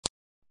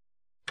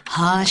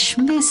Hush,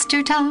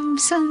 Mr.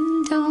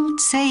 Thompson, don't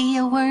say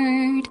a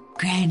word.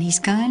 Granny's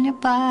gonna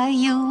buy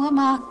you a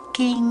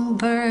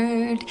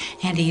mockingbird.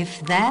 And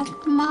if that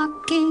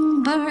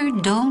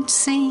mockingbird don't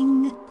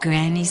sing,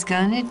 Granny's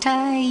gonna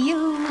tie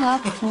you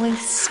up with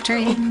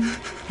string.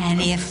 And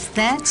if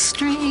that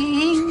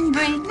string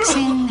breaks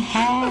in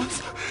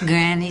half,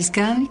 Granny's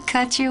gonna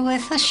cut you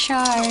with a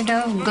shard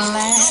of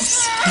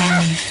glass.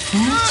 And if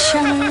that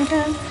shard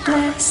of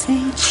glass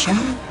ain't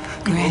sharp,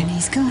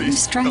 Granny's gonna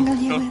strangle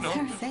you with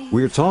her face.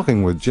 We're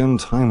talking with Jim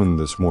Timon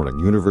this morning,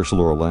 Universal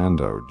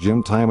Orlando.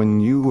 Jim Timon,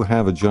 you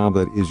have a job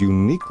that is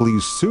uniquely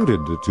suited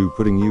to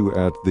putting you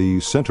at the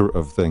center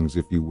of things,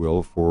 if you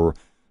will, for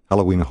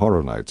Halloween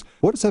Horror Nights.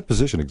 What is that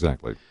position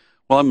exactly?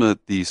 Well, I'm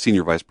the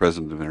Senior Vice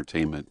President of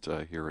Entertainment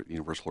here at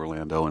Universal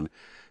Orlando, and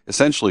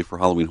essentially for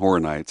Halloween Horror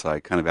Nights,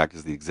 I kind of act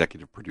as the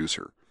executive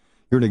producer.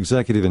 You're an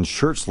executive in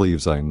shirt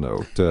sleeves, I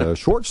note.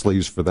 Short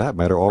sleeves, for that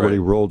matter, already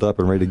Right. rolled up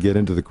and ready to get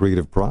into the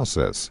creative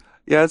process.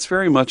 Yeah, it's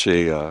very much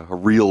a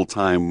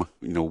real-time,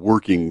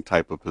 working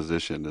type of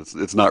position.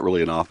 It's not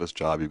really an office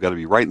job. You've got to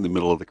be right in the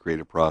middle of the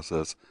creative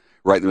process,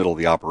 right in the middle of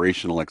the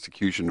operational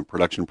execution and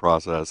production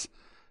process,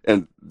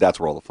 and that's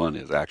where all the fun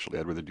is, actually.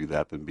 I'd rather do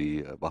that than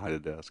be behind a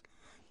desk.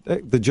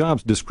 The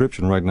job's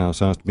description right now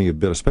sounds to me a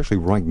bit, especially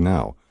right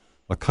now,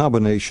 a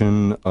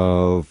combination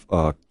of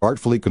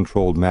artfully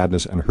controlled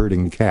madness and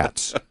herding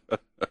cats.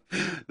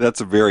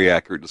 That's a very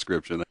accurate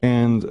description.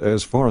 And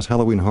as far as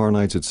Halloween Horror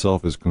Nights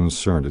itself is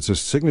concerned, it's a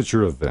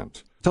signature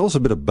event. Tell us a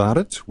bit about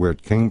it, where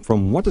it came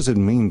from. What does it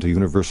mean to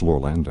Universal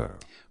Orlando?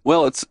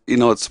 Well,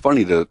 it's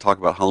funny to talk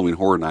about Halloween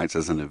Horror Nights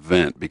as an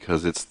event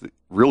because it's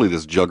really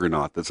this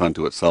juggernaut that's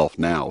unto itself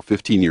now,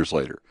 15 years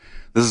later.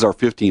 This is our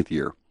 15th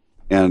year.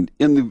 And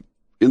in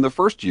the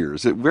first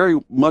years, it very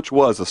much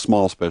was a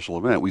small special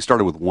event. We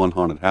started with one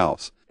haunted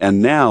house, and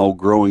now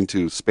growing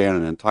to span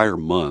an entire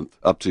month,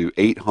 up to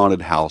 8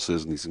 haunted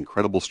houses and these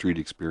incredible street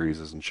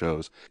experiences and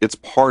shows. It's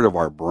part of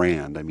our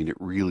brand. I mean, it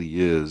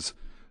really is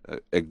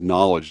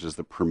acknowledged as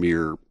the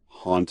premier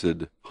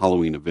haunted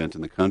Halloween event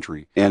in the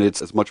country, and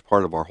it's as much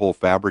part of our whole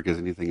fabric as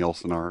anything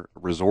else in our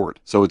resort.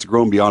 So it's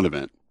grown beyond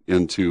event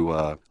into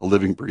a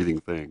living, breathing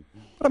thing.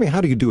 But I mean,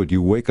 how do you do it?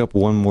 You wake up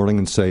one morning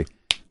and say,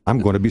 I'm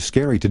going to be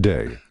scary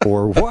today,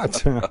 or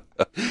what?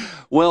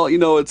 Well,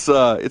 it's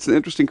an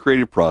interesting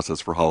creative process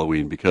for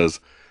Halloween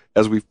because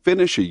as we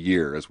finish a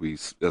year, as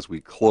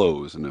we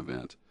close an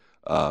event,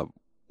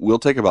 we'll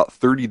take about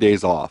 30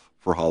 days off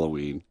for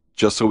Halloween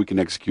just so we can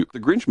execute the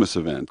Grinchmas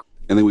event,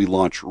 and then we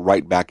launch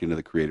right back into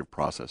the creative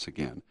process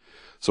again.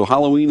 So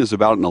Halloween is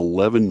about an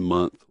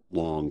 11-month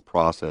long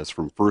process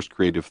from first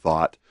creative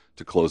thought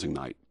to closing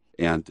night,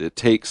 and it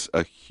takes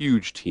a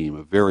huge team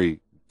of very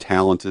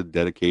talented,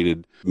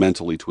 dedicated,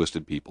 mentally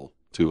twisted people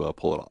to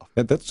pull it off.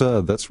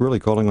 That's really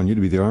calling on you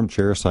to be the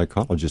armchair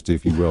psychologist,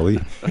 if you will.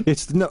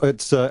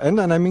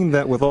 And I mean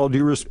that with all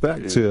due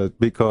respect,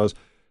 because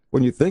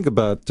when you think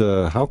about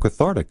how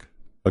cathartic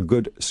a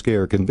good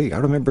scare can be, I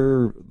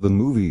remember the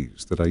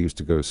movies that I used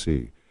to go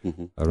see.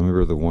 Mm-hmm. I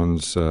remember the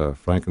ones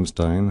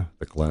Frankenstein,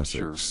 the classics.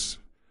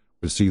 Sure.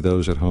 Would see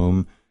those at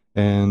home,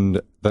 and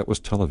that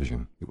was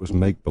television. It was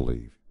make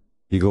believe.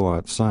 You go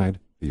outside,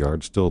 the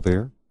yard's still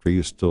there, tree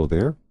is still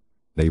there,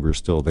 neighbor's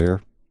still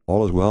there,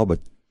 all is well, but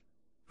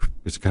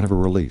it's kind of a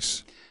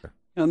release.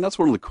 And that's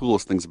one of the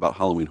coolest things about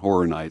Halloween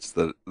Horror Nights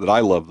that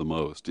I love the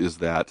most is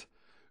that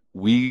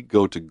we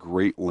go to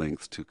great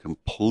lengths to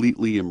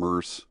completely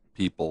immerse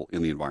people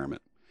in the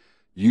environment.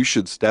 You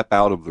should step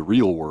out of the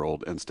real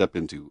world and step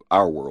into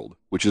our world,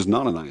 which is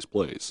not a nice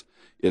place.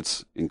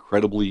 It's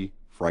incredibly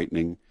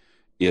frightening.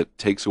 It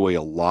takes away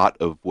a lot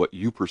of what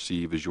you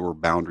perceive as your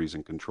boundaries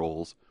and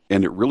controls.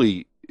 And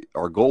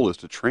our goal is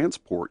to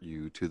transport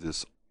you to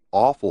this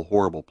awful,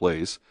 horrible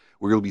place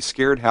where you'll be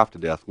scared half to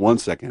death 1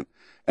 second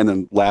and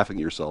then laughing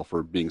at yourself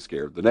for being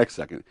scared the next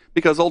second,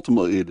 because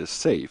ultimately it is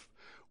safe.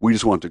 We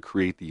just want to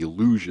create the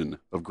illusion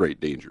of great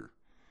danger.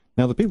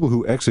 Now, the people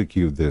who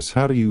execute this,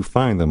 how do you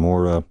find them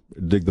or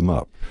dig them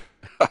up?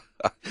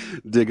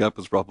 Dig up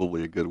is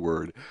probably a good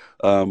word.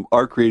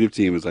 Our creative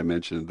team, as I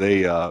mentioned,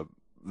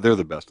 they're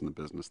the best in the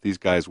business. These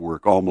guys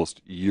work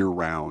almost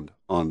year-round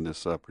on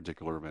this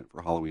particular event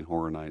for Halloween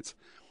Horror Nights.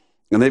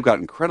 And they've got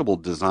incredible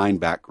design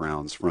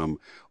backgrounds, from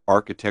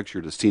architecture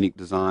to scenic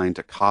design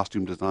to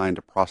costume design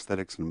to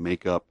prosthetics and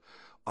makeup,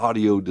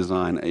 audio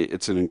design.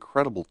 It's an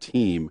incredible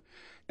team,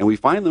 and we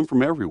find them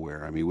from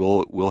everywhere. I mean,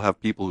 we'll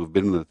have people who've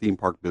been in the theme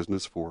park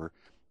business for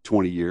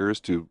 20 years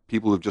to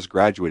people who've just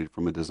graduated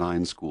from a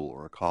design school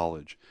or a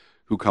college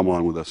who come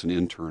on with us and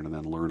intern and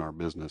then learn our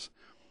business.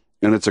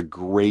 And it's a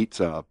great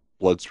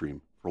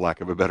bloodstream, for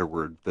lack of a better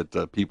word,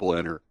 that people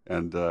enter,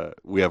 and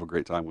we have a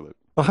great time with it.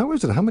 Well, how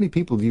is it? How many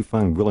people do you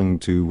find willing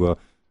to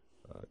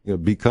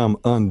become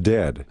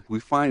undead? We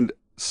find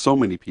so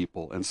many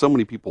people, and so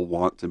many people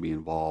want to be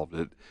involved.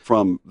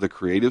 From the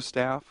creative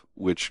staff,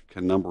 which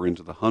can number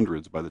into the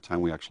hundreds by the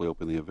time we actually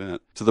open the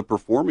event, to the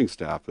performing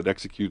staff that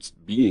executes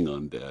being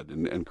undead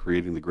and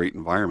creating the great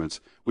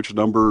environments, which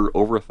number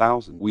over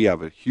 1,000. We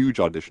have a huge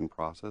audition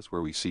process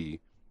where we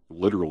see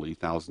literally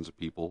thousands of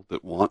people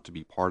that want to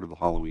be part of the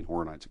Halloween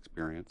Horror Nights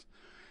experience.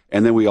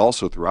 And then we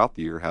also, throughout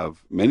the year,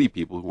 have many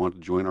people who want to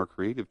join our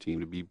creative team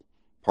to be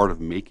part of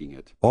making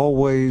it.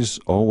 Always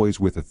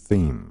with a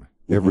theme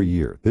every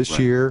year. This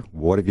year,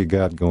 what have you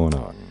got going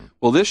on?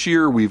 Well, this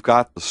year we've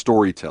got the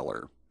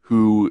storyteller,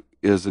 who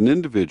is an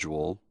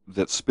individual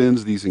that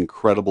spins these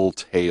incredible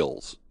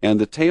tales. And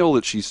the tale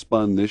that she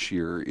spun this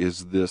year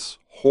is this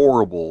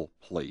horrible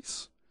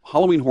place.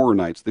 Halloween Horror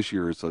Nights this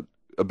year is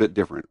a bit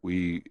different.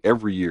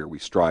 Every year we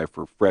strive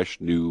for fresh,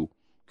 new,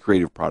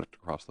 creative product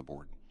across the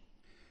board.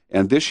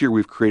 And this year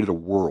we've created a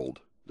world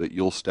that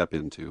you'll step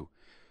into.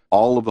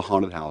 All of the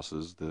haunted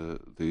houses, the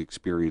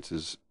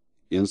experiences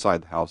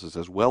inside the houses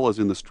as well as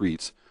in the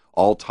streets,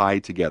 all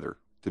tied together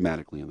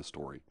thematically in the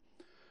story.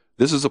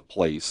 This is a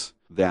place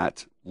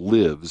that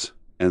lives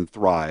and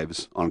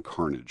thrives on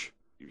carnage.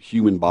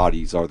 Human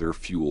bodies are their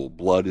fuel.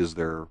 Blood is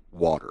their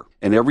water.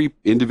 And every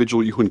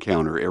individual you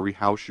encounter, every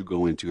house you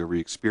go into,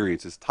 every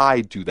experience is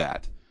tied to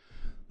that.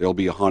 There'll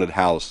be a haunted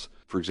house,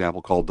 for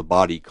example, called the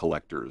Body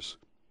Collectors.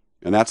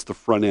 And that's the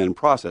front end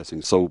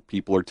processing. So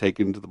people are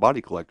taken to the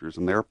body collectors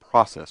and they're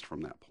processed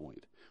from that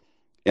point.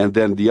 And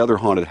then the other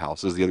haunted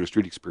houses, the other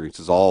street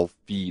experiences all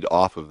feed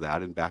off of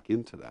that and back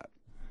into that.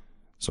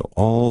 So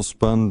all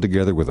spun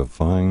together with a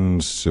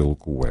fine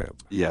silk web.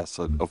 Yes,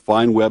 a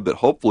fine web that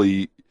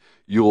hopefully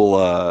you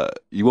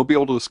won't be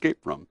able to escape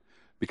from.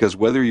 Because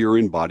whether you're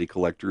in body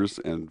collectors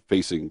and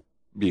facing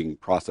being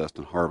processed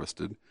and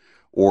harvested,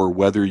 or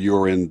whether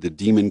you're in the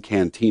Demon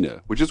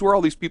Cantina, which is where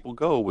all these people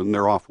go when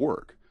they're off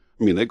work.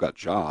 I mean, they've got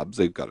jobs,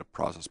 they've got to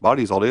process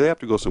bodies all day, they have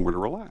to go somewhere to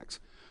relax.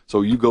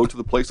 So you go to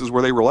the places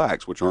where they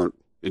relax, which aren't,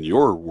 in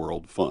your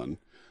world, fun.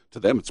 To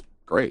them, it's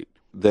great.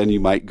 Then you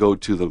might go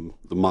to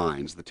the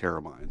mines, the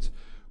terror mines,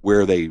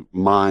 where they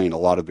mine a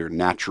lot of their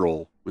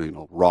natural,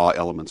 raw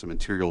elements and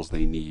materials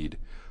they need.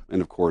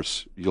 And of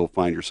course, you'll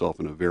find yourself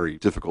in a very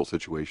difficult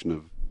situation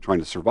of trying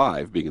to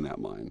survive being in that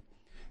mine.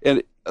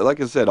 And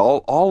like I said,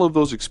 all of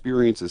those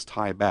experiences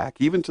tie back,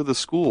 even to the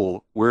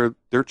school where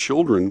their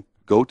children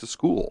go to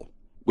school,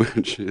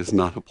 which is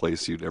not a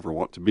place you'd ever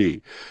want to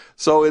be.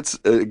 So it's,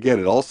 again,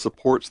 it all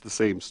supports the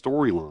same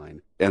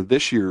storyline. And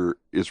this year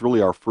is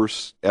really our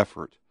first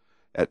effort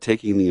at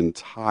taking the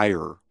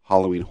entire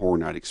Halloween Horror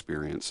Night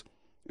experience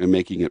and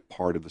making it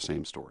part of the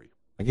same story.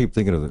 I keep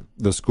thinking of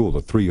the school,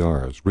 the 3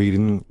 R's: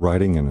 reading,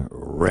 writing, and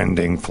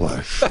rending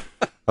flesh.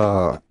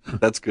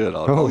 That's good.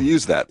 I'll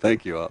use that.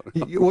 Thank you.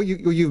 Well,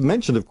 you've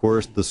mentioned, of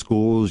course, the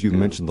schools. You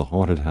mentioned the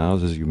haunted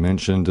houses. You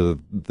mentioned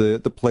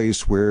the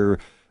place where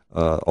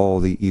all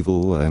the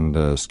evil and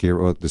the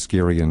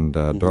scary and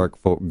dark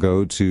folk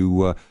go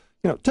to,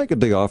 take a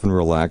day off and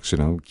relax.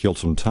 Kill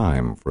some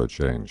time for a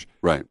change.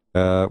 Right.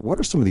 What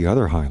are some of the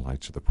other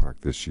highlights of the park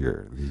this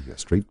year? The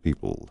street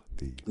people.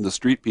 The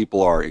street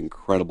people are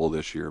incredible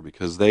this year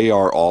because they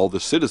are all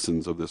the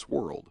citizens of this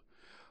world.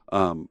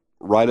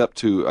 Right up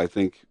to, I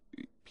think,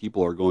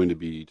 people are going to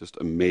be just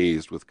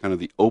amazed with kind of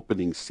the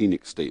opening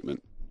scenic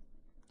statement.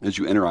 As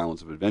you enter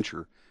Islands of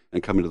Adventure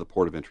and come into the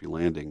port of entry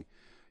landing,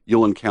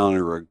 you'll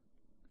encounter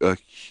a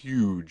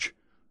huge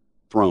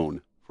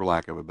throne, for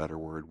lack of a better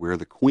word, where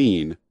the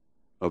queen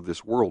of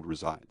this world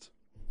resides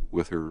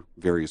with her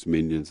various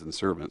minions and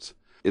servants.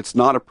 It's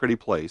not a pretty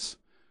place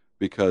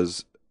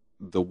because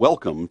the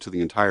welcome to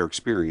the entire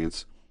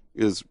experience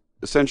is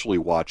essentially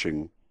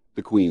watching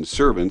the queen's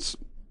servants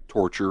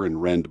torture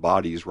and rend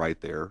bodies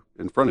right there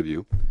in front of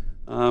you.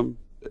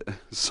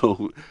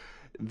 So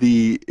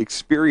the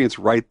experience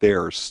right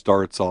there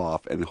starts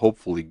off and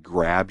hopefully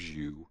grabs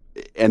you,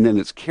 and then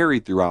it's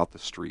carried throughout the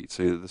streets.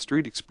 So the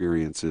street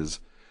experience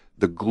is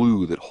the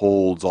glue that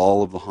holds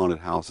all of the haunted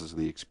houses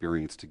and the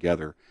experience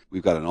together.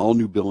 We've got an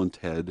all-new Bill and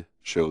Ted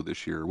show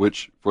this year,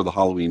 which for the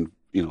Halloween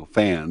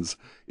fans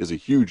is a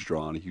huge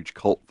draw and a huge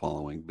cult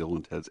following. Bill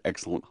and Ted's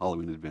Excellent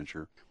Halloween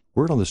Adventure.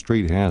 Word on the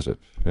street has it,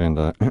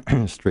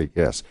 and street,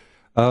 yes,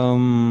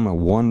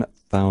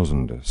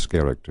 1,000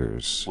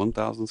 characters.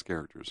 1,000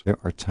 characters. There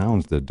are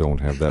towns that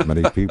don't have that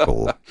many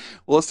people.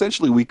 Well,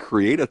 essentially, we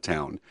create a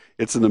town.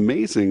 It's an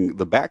amazing,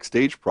 the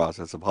backstage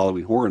process of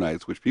Halloween Horror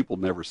Nights, which people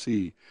never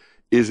see,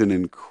 is an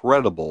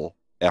incredible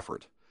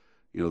effort.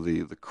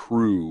 The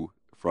crew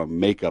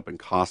from makeup and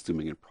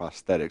costuming and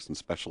prosthetics and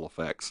special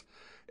effects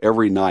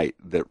every night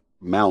that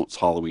mounts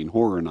Halloween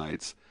Horror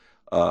Nights.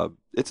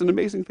 It's an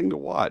amazing thing to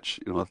watch.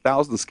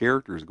 1,000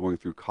 characters going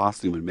through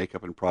costume and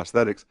makeup and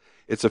prosthetics.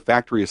 It's a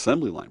factory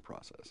assembly line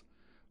process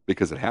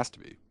because it has to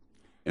be,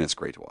 and it's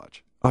great to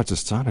watch. Oh, it's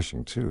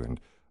astonishing too. And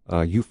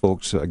you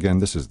folks, again,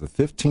 this is the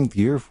 15th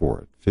year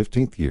for it.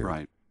 15th year.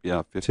 Right.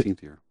 Yeah,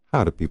 15th year.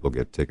 How do people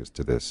get tickets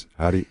to this?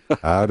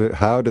 How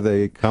do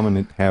they come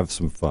and have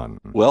some fun?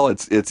 Well,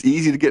 it's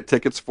easy to get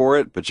tickets for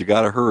it, but you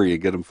got to hurry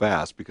and get them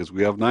fast because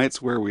we have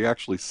nights where we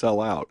actually sell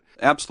out.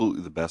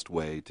 Absolutely the best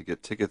way to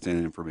get tickets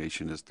and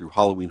information is through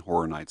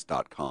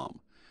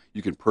HalloweenHorrorNights.com.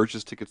 You can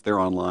purchase tickets there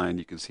online.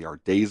 You can see our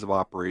days of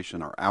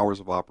operation, our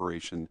hours of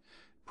operation,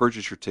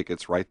 purchase your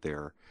tickets right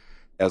there,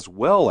 as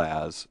well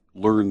as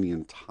learn the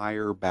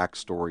entire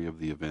backstory of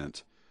the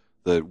event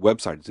The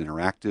website is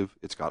interactive.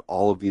 It's got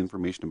all of the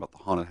information about the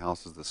haunted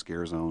houses, the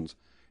scare zones,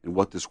 and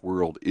what this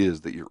world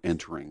is that you're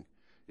entering.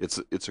 It's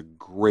a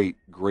great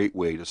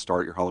way to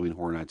start your Halloween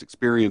Horror Nights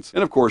experience.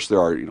 And of course, there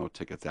are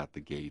tickets at the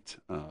gate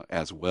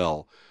as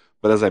well.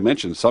 But as I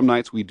mentioned, some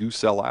nights we do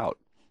sell out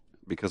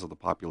because of the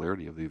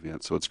popularity of the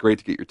event. So it's great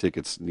to get your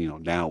tickets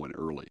now and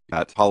early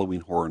at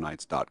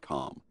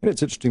HalloweenHorrorNights.com. And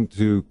it's interesting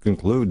to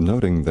conclude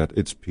noting that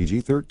it's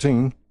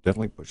PG-13,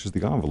 definitely pushes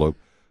the envelope,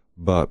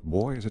 but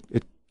boy, is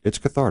it's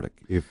cathartic.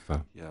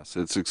 Yes,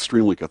 it's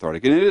extremely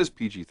cathartic, and it is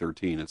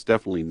PG-13. It's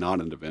definitely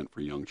not an event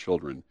for young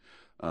children.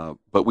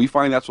 But we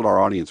find that's what our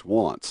audience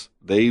wants.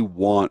 They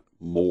want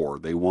more.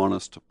 They want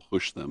us to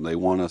push them. They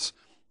want us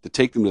to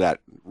take them to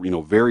that,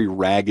 very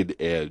ragged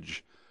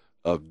edge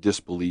of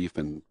disbelief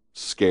and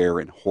scare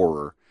and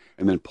horror,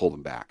 and then pull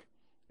them back.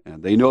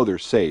 And they know they're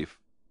safe,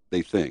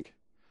 they think,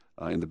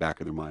 in the back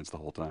of their minds the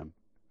whole time.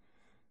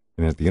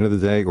 And at the end of the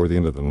day or the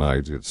end of the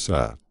night, it's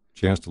a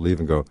chance to leave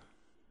and go,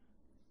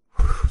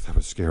 that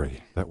was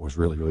scary. That was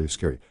really, really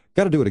scary.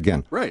 Got to do it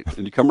again. Right.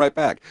 And you come right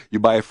back. You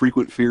buy a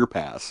frequent fear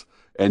pass,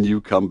 and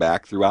you come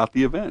back throughout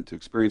the event to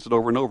experience it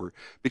over and over,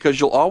 because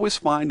you'll always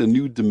find a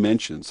new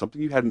dimension,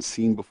 something you hadn't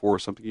seen before,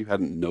 something you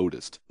hadn't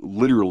noticed.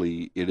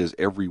 Literally, it is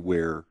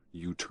everywhere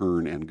you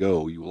turn and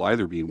go. You will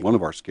either be in one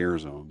of our scare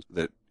zones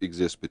that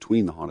exist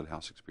between the haunted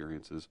house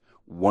experiences,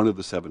 one of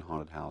the 7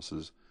 haunted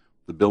houses,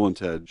 the Bill and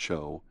Ted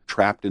show,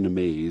 trapped in a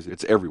maze.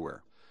 It's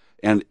everywhere.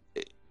 And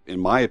in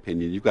my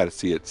opinion, you've got to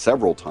see it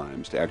several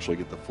times to actually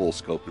get the full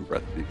scope and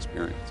breadth of the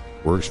experience.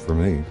 Works for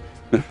me.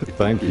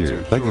 Thank you.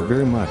 Too, Thank you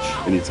very much.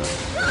 Anytime.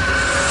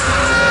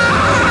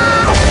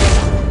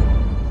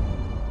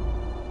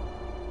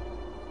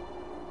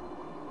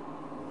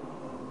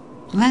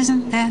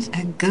 Wasn't that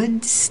a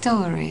good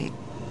story?